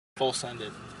Full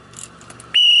sended.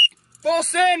 Full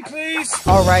send, please!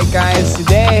 Alright guys,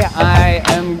 today I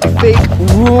am fake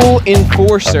rule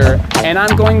enforcer, and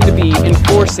I'm going to be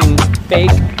enforcing fake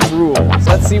rules.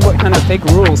 Let's see what kind of fake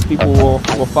rules people will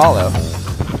follow.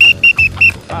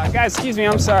 Guys, excuse me,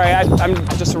 I'm sorry, I'm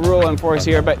just a rule enforcer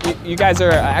here, but you guys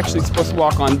are actually supposed to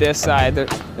walk on this side.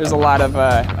 There's a lot of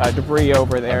debris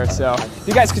over there, so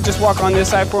you guys could just walk on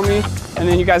this side for me, and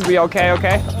then you guys be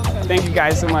okay? Thank you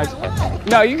guys so much.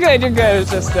 No, you're good,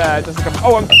 It's just a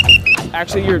couple,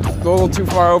 actually, you're a little too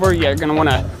far over. Yeah, you're gonna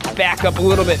wanna back up a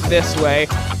little bit this way.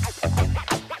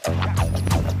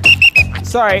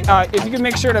 Sorry, if you could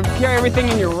make sure to carry everything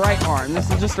in your right arm.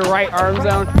 This is just a right arm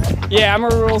zone. Yeah, I'm a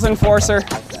rules enforcer.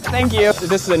 Thank you.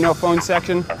 This is a no phone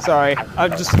section. Sorry,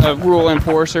 I'm just a rule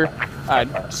enforcer.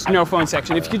 Just no phone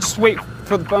section. If you could just wait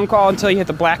for the phone call until you hit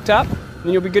the blacktop,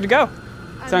 then you'll be good to go.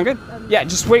 Sound good? Yeah,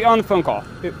 just wait on the phone call.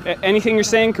 Anything you're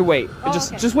saying could wait.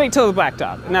 Just wait till the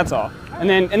blacktop, and that's all. And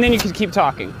then you can keep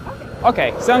talking.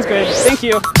 Okay, sounds good. Thank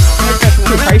you.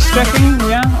 Price checking,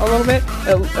 yeah, a little bit.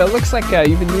 It looks like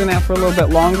you've been doing that for a little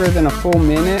bit longer than a full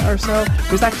minute or so.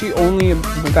 There's actually only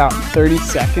about 30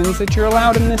 seconds that you're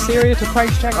allowed in this area to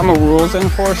price check. I'm a rules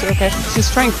enforcer, okay?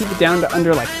 Just try and keep it down to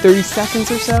under like 30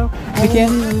 seconds or so. Again,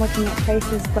 I'm looking at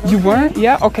prices, but you weren't?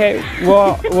 Yeah, okay.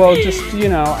 Well, just, you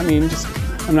know, I mean, just,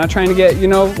 I'm not trying to get, you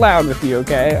know, loud with you,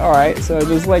 okay? All right, so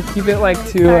just like keep it like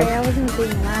to... Sorry, I wasn't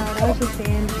being loud. I was just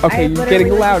saying... Okay, you're getting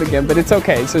loud again, but it's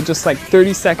okay. So just like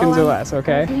 30 seconds or less,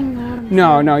 okay?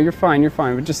 No, you're fine,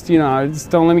 But just, you know,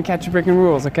 just don't let me catch you breaking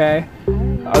rules, okay?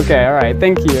 Okay, all right,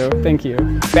 thank you.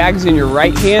 Bags in your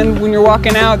right hand when you're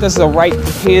walking out. This is a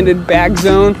right-handed bag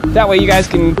zone. That way you guys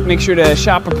can make sure to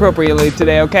shop appropriately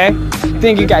today, okay?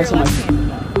 Thank you guys so much.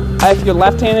 If you're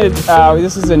left-handed,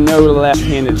 this is a no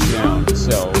left-handed zone,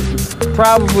 so you're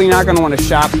probably not gonna wanna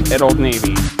shop at Old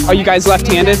Navy. Are you guys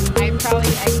left-handed? I can't do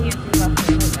left-handed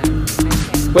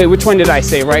then. Wait, which one did I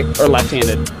say, right or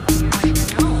left-handed?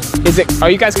 Are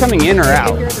you guys coming in or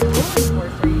out?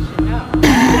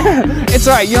 It's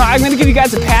all right, you know, I'm gonna give you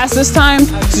guys a pass this time,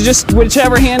 so just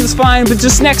whichever hand is fine, but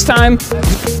just next time.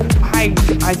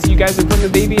 I see you guys are putting the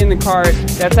baby in the cart.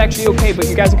 That's actually okay, but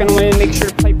you guys are gonna want to make sure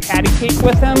to play patty cake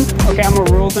with him. Okay, I'm a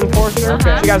rules enforcer.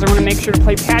 Okay. You guys are gonna make sure to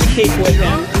play patty cake with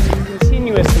him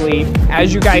continuously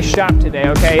as you guys shop today,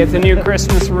 okay? It's a new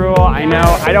Christmas rule. I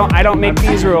know. I don't make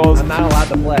these rules. I'm not allowed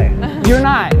to play. You're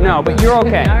not, no, but you're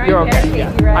okay. You're okay.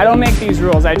 Yeah. I don't make these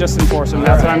rules, I just enforce them.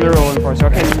 That's why I'm the rule enforcer.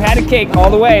 Okay, so patty cake all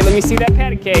the way. Let me see that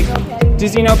patty cake.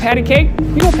 Does he know patty cake?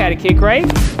 You know patty cake, right?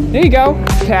 There you go.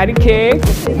 Patty cake,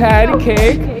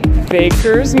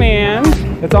 Baker's man.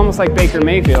 It's almost like Baker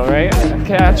Mayfield, right?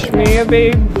 Catch me a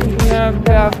baby,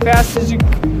 fast as you.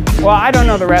 Well, I don't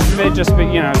know the rest of it, just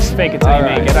fake it till you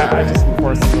make it. I just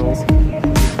enforce the rules.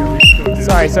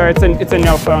 Sorry, it's a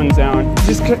no phone zone.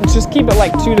 Just keep it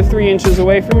like 2 to 3 inches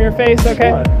away from your face,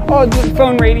 okay? Oh,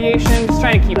 phone radiation, just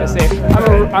trying to keep it safe.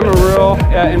 I'm a rule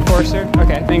enforcer.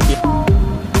 Okay, thank you.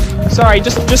 Sorry,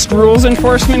 just rules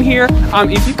enforcement here.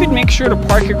 If you could make sure to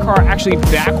park your car actually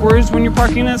backwards when you're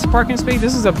parking in this parking space.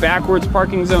 This is a backwards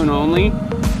parking zone only.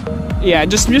 Yeah,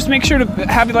 just make sure to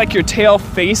have it like your tail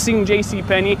facing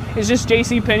JCPenney. It's just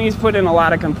JCPenney's put in a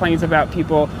lot of complaints about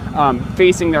people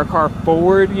facing their car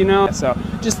forward, you know? So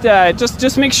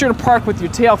just make sure to park with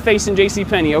your tail facing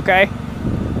JCPenney, okay?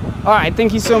 All right,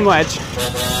 thank you so much.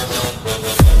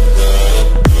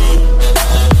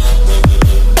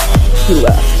 He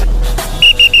left.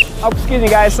 Oh, excuse me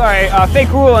guys, sorry, fake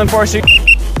rule enforcer.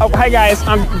 Oh, hi guys,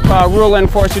 I'm rule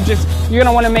enforcer. You're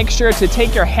gonna wanna make sure to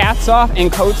take your hats off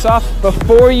and coats off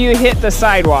before you hit the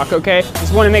sidewalk, okay?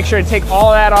 Just wanna make sure to take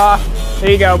all that off. There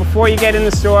you go, before you get in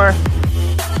the store.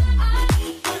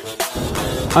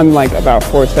 I'm like about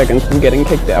 4 seconds from getting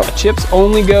kicked out. Chips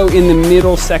only go in the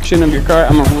middle section of your car.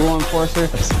 I'm a rule enforcer.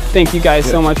 Thank you guys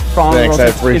so much for following rules.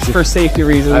 It's for safety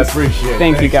reasons. I appreciate it.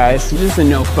 Thank you guys. This is a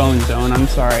no phone zone, I'm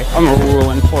sorry. I'm a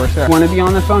rule enforcer. Want to be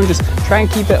on the phone, just try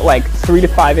and keep it like 3 to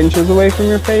 5 inches away from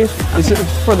your face.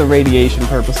 It's for the radiation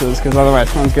purposes, because otherwise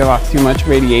phones give off too much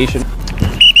radiation.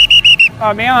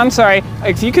 Oh, ma'am, I'm sorry.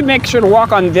 If you could make sure to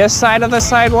walk on this side of the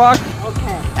sidewalk.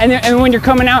 And when you're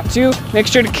coming out too, make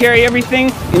sure to carry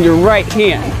everything in your right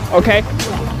hand, okay?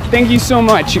 Yeah. Thank you so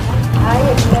much. I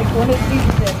am like one of these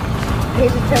that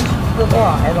pays attention to the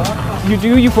law at all times. You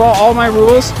do? You follow all my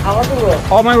rules? All the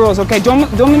rules. All my rules, okay.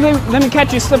 Don't let me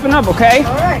catch you slipping up, okay?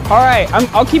 All right. All right,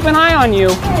 I'll keep an eye on you.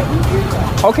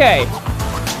 Okay.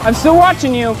 I'm still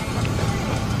watching you.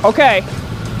 Okay.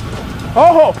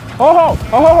 Oh ho, oh ho,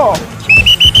 oh ho, ho.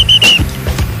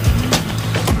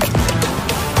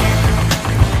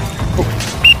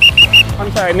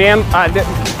 I'm sorry, ma'am.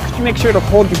 Could make sure to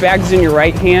hold your bags in your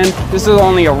right hand. This is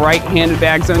only a right-handed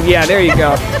bag zone. Yeah, there you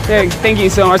go. Thank you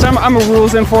so much. I'm a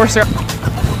rules enforcer.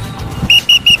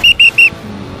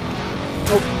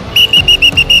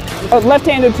 Oh,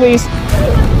 left-handed, please.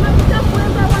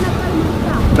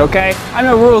 Okay, I'm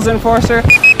a rules enforcer.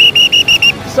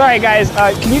 Sorry guys,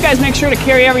 can you guys make sure to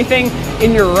carry everything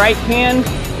in your right hand?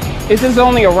 This is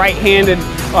only a right-handed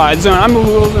zone. I'm a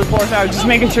rules enforcer. I was just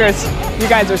making sure you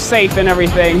guys are safe and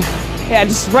everything. Yeah,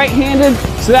 just right-handed,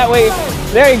 so that way,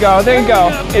 there you go.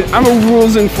 I'm a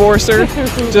rules enforcer.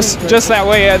 just that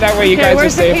way you guys are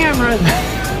safe. Where's the cameras?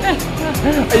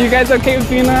 Are you guys okay with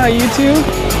being on YouTube?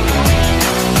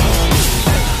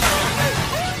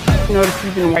 Notice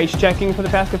you've been price checking for the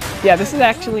past couple. Yeah, this is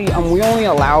actually, we only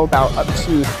allow about up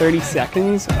to 30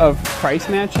 seconds of price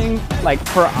matching, like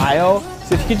per aisle.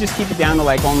 So if you could just keep it down to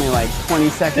like only like 20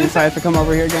 seconds, so I have to come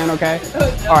over here again, okay?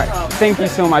 All right, thank you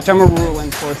so much. I'm a rule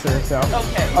enforcer, so.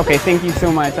 Okay, thank you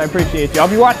so much. I appreciate you. I'll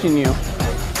be watching you.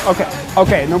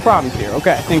 Okay, no problems here.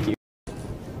 Okay, thank you.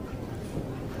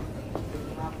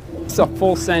 It's a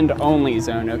full send only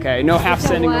zone, okay? No half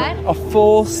sending. A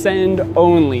full send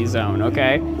only zone,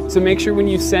 okay? So make sure when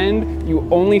you send, you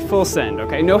only full send,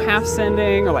 okay? No half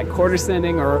sending or like quarter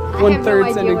sending or 1/3 sending. I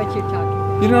have no idea what you're talking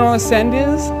about. You don't know what send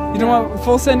is? You know what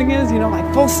full sending is? You know, like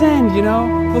full send, you know?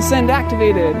 Full send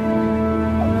activated.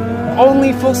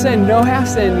 Only full send, no half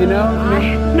send, you know?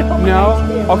 No?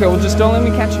 Okay, well just don't let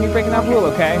me catch you breaking that rule,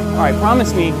 okay? All right,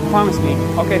 promise me.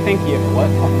 Okay, thank you. What?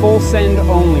 A full send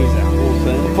only zone.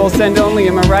 Full send only,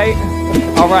 am I right?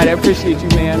 All right, I appreciate you,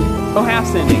 man. No half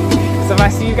sending. So if I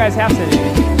see you guys half sending,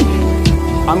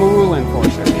 I'm a rule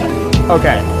enforcer.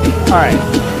 Okay, all right,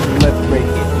 let's break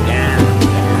it down.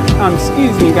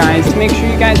 Excuse me, guys. Make sure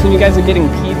you guys, when you guys are getting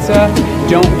pizza,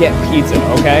 don't get pizza,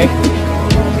 okay?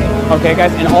 Okay,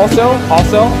 guys, and also,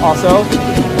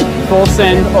 full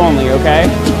send only, okay?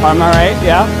 Am I right?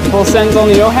 Yeah? Full sends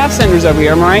only, no half senders over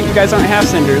here, am I right? You guys aren't half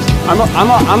senders. I'm a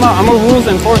rules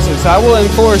enforcer, so I will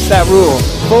enforce that rule.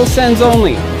 Full sends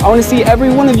only. I want to see every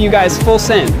one of you guys full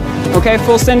send. Okay,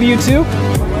 full send to you too?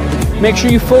 Make sure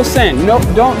you full send. No,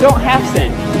 don't half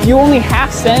send. If you only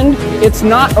half send, it's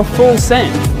not a full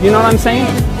send. You know what I'm saying?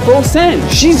 Full send.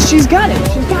 She's got it.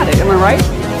 Am I right?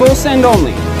 Full send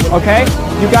only. Okay?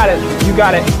 You got it.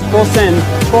 Full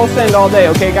send all day,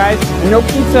 okay guys? And no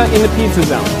pizza in the pizza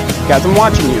zone. Guys, I'm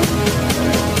watching you.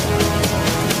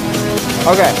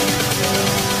 Okay.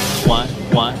 1,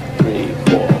 3,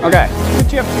 4. Okay.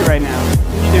 What you up to right now?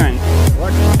 What you doing?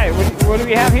 Hey, what do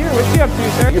we have here? What you up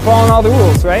to, sir? You're following all the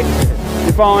rules, right?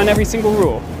 You're following every single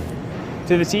rule.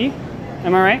 To the T?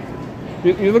 Am I right?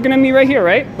 You're looking at me right here,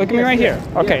 right? Look at me right here.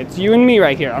 Okay, it's you and me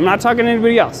right here. I'm not talking to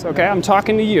anybody else, okay? I'm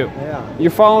talking to you. Yeah. You're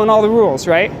following all the rules,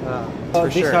 right? For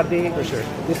sure.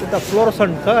 This is the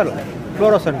fluorescent color.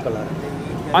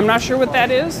 I'm not sure what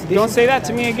that is. Don't say that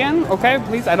to me again, okay?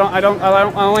 Please. I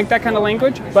don't like that kind of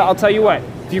language. But I'll tell you what.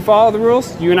 If you follow the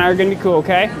rules, you and I are gonna be cool,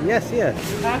 okay? Yes.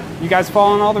 You guys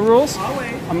following all the rules?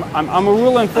 I'm a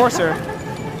rule enforcer.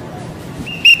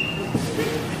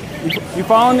 You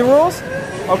following the rules?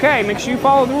 Okay, make sure you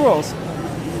follow the rules.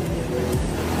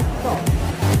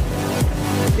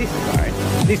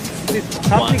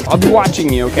 I'll be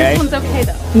watching you, okay? This one's okay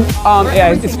though.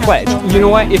 Yeah, it's pledge. You know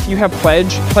what? If you have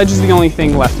pledge is the only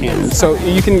thing left-handed. So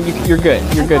you're good.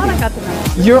 You're good. I got the number.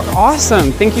 You're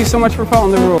awesome. Thank you so much for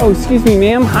following the rule. Oh, excuse me,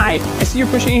 ma'am. Hi. I see you're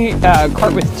pushing a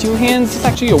cart with 2 hands. It's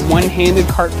actually a one-handed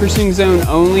cart pushing zone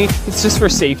only. It's just for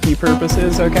safety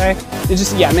purposes, okay? It's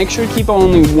just, yeah, make sure to keep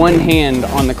only 1 hand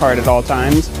on the cart at all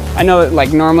times. I know that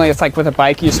like normally it's like with a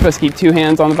bike, you're supposed to keep 2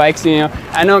 hands on the bike, so you know,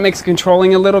 I know it makes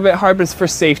controlling a little bit hard, but it's for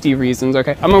safety reasons,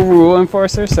 okay? I'm a rule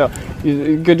enforcer, so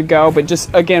you're good to go, but just,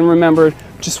 again, remember,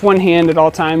 just 1 hand at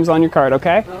all times on your cart,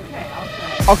 okay?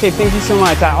 Okay, thank you so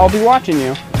much. I'll be watching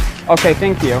you. Okay,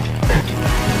 thank you.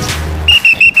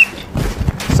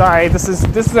 Sorry, this is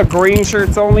a green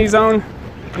shirts only zone.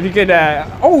 If you could,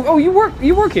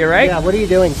 you work here, right? Yeah. What are you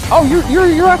doing? Oh,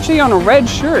 you're actually on a red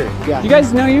shirt. Yeah. You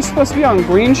guys know you're supposed to be on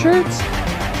green shirts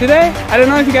today? I don't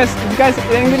know if you guys,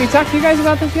 anybody talked to you guys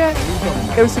about this yet?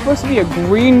 It was supposed to be a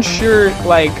green shirt,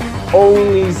 like,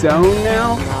 only zone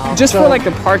now. Just for like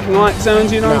the parking lot zones,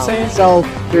 you know what I'm saying? So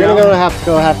you're gonna have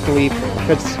to leave.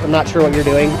 I'm not sure what you're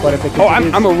doing, but if it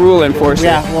continues, I'm a rule enforcer.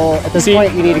 Yeah, well, at this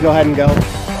point, you need to go ahead and go.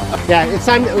 Yeah, it's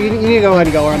time. You need to go ahead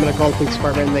and go, or I'm going to call the police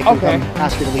department and they can come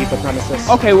ask you to leave the premises.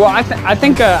 Okay, well, I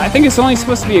think it's only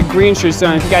supposed to be a green shirt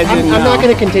zone. If you guys didn't know. I'm not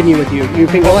going to continue with you. You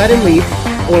can go ahead and leave,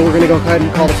 or we're going to go ahead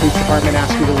and call the police department and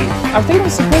ask you to leave. I think it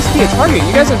was supposed to be a Target.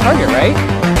 You guys are Target, right?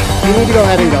 You need to go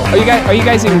ahead and go. Are you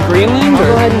guys in Greenland? I'll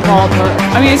go ahead and call it.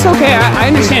 I mean, it's okay. I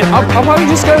understand. I'll probably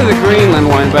just go to the Greenland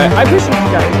one, but I appreciate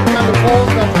you guys.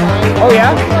 Oh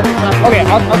yeah? Okay,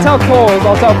 I'll tell Coles.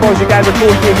 You guys are cool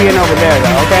with you being over there,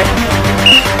 though. Okay.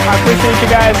 I appreciate you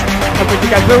guys.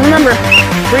 But remember,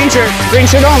 green shirt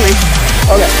only.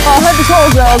 Okay. I'll head to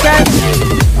Coles though. Okay.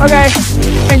 Okay.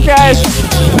 Thanks, guys.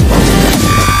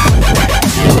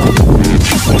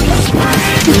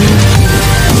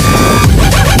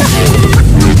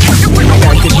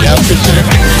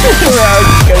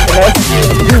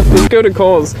 Let's go to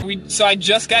Coles. So I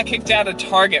just got kicked out of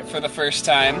Target for the first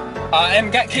time.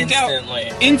 And got kicked out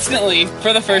instantly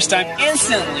for the first time.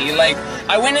 Instantly. Like,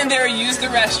 I went in there, used the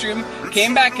restroom,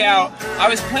 came back out. I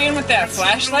was playing with that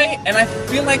flashlight, and I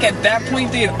feel like at that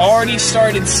point they had already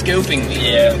started scoping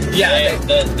me. Yeah.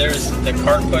 There's the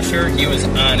cart pusher. He was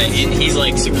on it. He's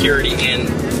like security and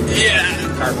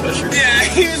cart pusher. Yeah,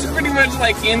 he was pretty much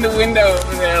like in the window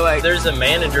over there. Like, there's a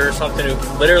manager or something who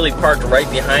literally parked right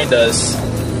behind us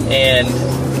and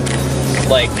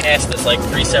like passed us like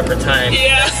 3 separate times.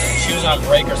 Yeah. She was on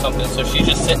break or something, so she's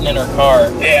just sitting in her car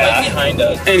right behind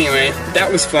us. Anyway, that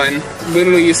was fun.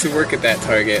 Literally used to work at that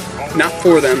Target. Not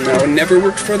for them though. Never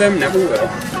worked for them, never will.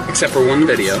 Except for one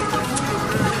video.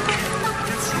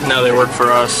 Now they work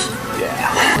for us.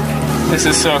 Yeah. This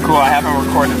is so cool. I haven't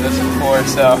recorded this before,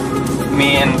 so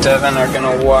me and Devin are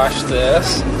gonna watch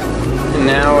this. And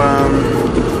now,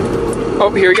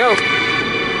 oh, here we go.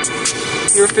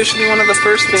 You're officially one of the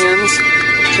first fans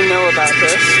to know about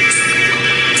this.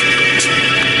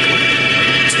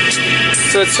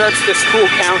 So it starts this cool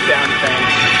countdown thing.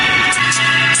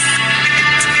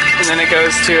 And then it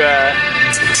goes to a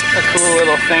cool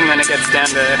little thing, then it gets down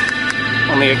to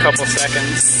only a couple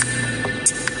seconds.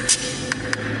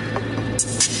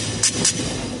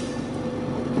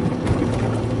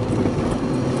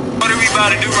 What are we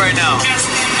about to do right now?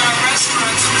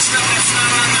 Restaurants and stuff that's not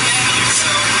on the menu,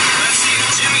 so let's see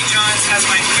if Jimmy John's has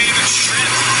my favorite shrimp.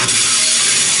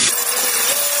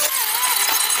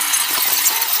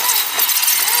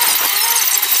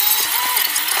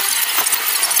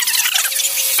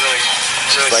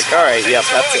 Like, all right, yep,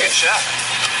 that's it. Do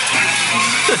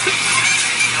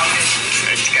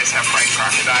you guys have fried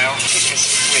crocodile? Take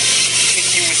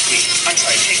you with me. I'm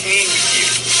sorry, take me with you.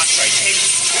 I'm sorry,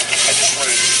 I just want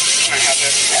to, can I have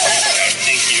this?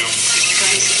 Thank you. Did you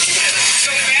guys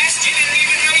so fast you didn't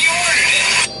even know you ordered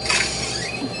it?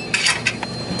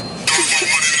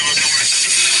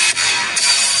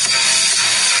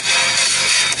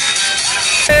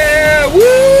 Yeah,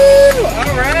 woo!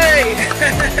 Alright!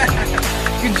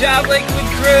 Good job, Lakewood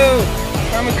crew!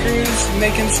 Karma Crew's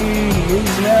making some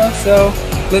moves now, so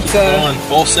let's going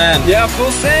full send. Yeah, full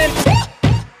send!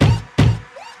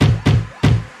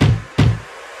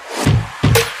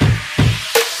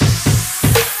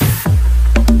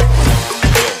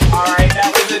 Alright, that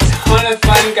was a ton of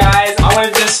fun, guys. I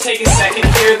want to just take a second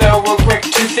here, though, real quick,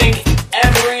 to thank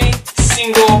every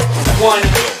single one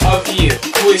of you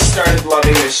who has started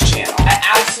loving this channel. I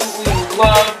absolutely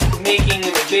love making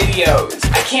videos.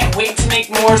 I can't wait to make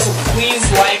more, so please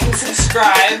like and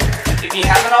subscribe if you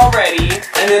haven't already.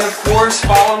 And then of course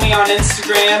follow me on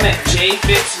Instagram at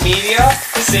jfitzmedia.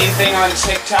 Same thing on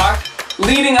TikTok.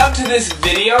 Leading up to this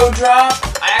video drop,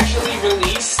 I actually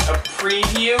released a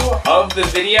preview of the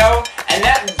video, and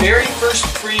that very first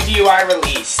preview I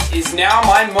released is now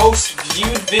my most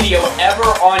viewed video ever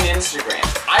on Instagram.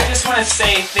 I just want to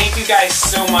say thank you guys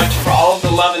so much for all of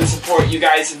the love and support you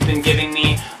guys have been giving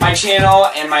me, my channel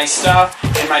and my stuff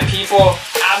and my people.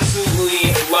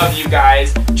 Absolutely love you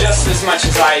guys just as much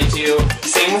as I do.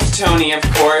 Same with Tony, of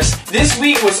course. This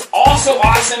week was also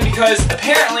awesome because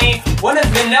apparently one of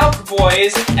the Nelk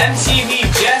boys, MTV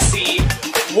Jesse,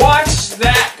 watched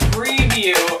that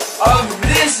preview of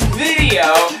this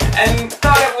video and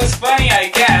thought it was funny, I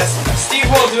guess. Steve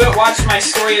will do it, watch my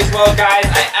story as well, guys.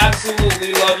 I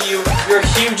absolutely love you. You're a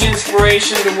huge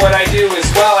inspiration to what I do,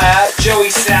 as well as Joey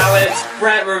Salads,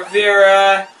 Brent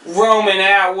Rivera, Roman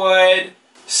Atwood,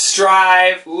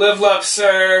 Strive, Live, Love,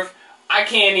 Serve. I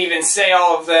can't even say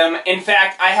all of them. In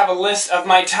fact, I have a list of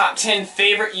my top 10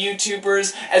 favorite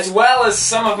YouTubers, as well as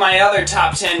some of my other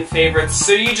top 10 favorites,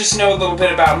 so you just know a little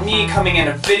bit about me coming in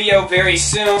a video very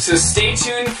soon, so stay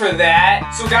tuned for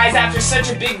that. So guys, after such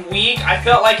a big week, I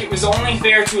felt like it was only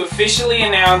fair to officially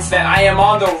announce that I am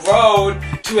on the road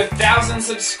to to 1,000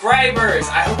 subscribers.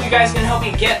 I hope you guys can help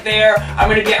me get there. I'm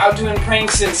gonna get out doing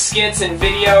pranks and skits and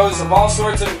videos of all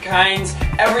sorts of kinds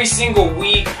every single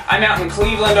week. I'm out in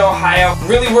Cleveland, Ohio,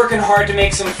 really working hard to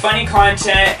make some funny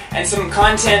content and some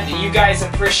content that you guys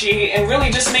appreciate and really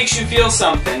just makes you feel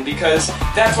something, because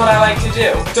that's what I like to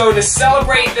do. So to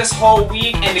celebrate this whole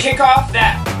week and to kick off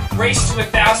that race to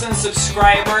 1,000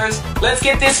 subscribers, let's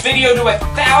get this video to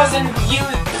 1,000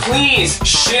 views. Please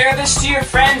share this to your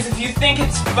friends if you think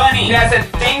it's funny. And as a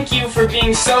thank you for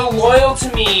being so loyal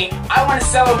to me, I want to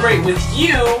celebrate with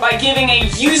you by giving a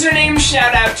username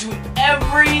shout out to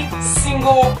every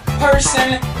single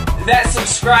person that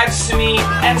subscribes to me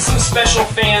and some special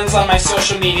fans on my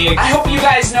social media. I hope you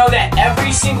guys know that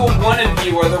every single one of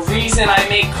you are the reason I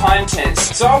make content.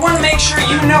 So I want to make sure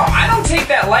you know I don't take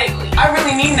that lightly. I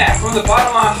really mean that from the bottom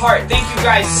of my heart. Thank you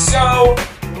guys so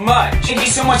much. Thank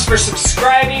you so much for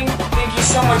subscribing. Thank you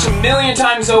so much a million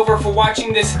times over for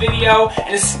watching this video,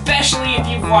 and especially if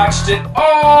you've watched it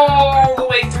all the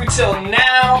way through till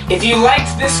now. If you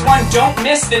liked this one, don't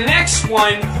miss the next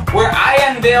one, where I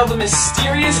unveil the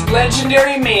mysterious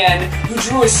legendary man who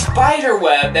drew a spider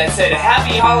web that said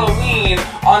Happy Halloween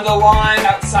on the lawn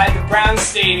outside the Brown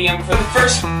Stadium for the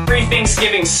first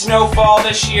pre-Thanksgiving snowfall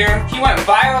this year. He went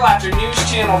viral after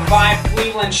News Channel 5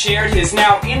 Cleveland shared his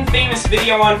now infamous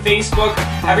video on Facebook.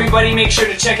 Everybody make sure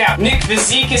to check out Nick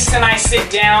Vizikis and I sit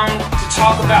down to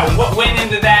talk about what went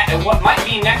into that and what might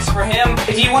be next for him.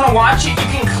 If you want to watch it, you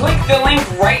can click the link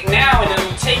right now and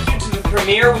it'll take you to the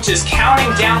premiere, which is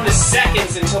counting down the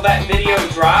seconds until that video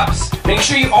drops. Make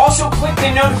sure you also click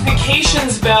the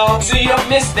notifications bell so you don't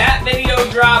miss that video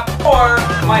drop or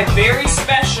my very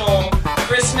special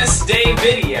Christmas Day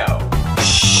video.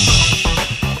 Shh.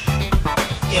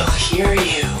 He'll hear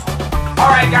you.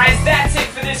 Alright guys, that's it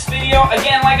for this video.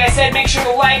 Again, like I said, make sure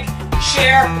to like,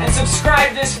 share, and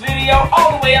subscribe this video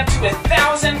all the way up to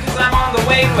 1,000, because I'm on the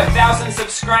way to 1,000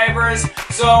 subscribers.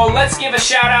 So let's give a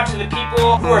shout out to the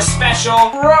people who are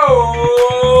special.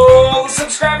 Roll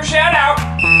subscriber shout out.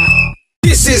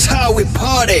 This is how we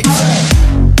party.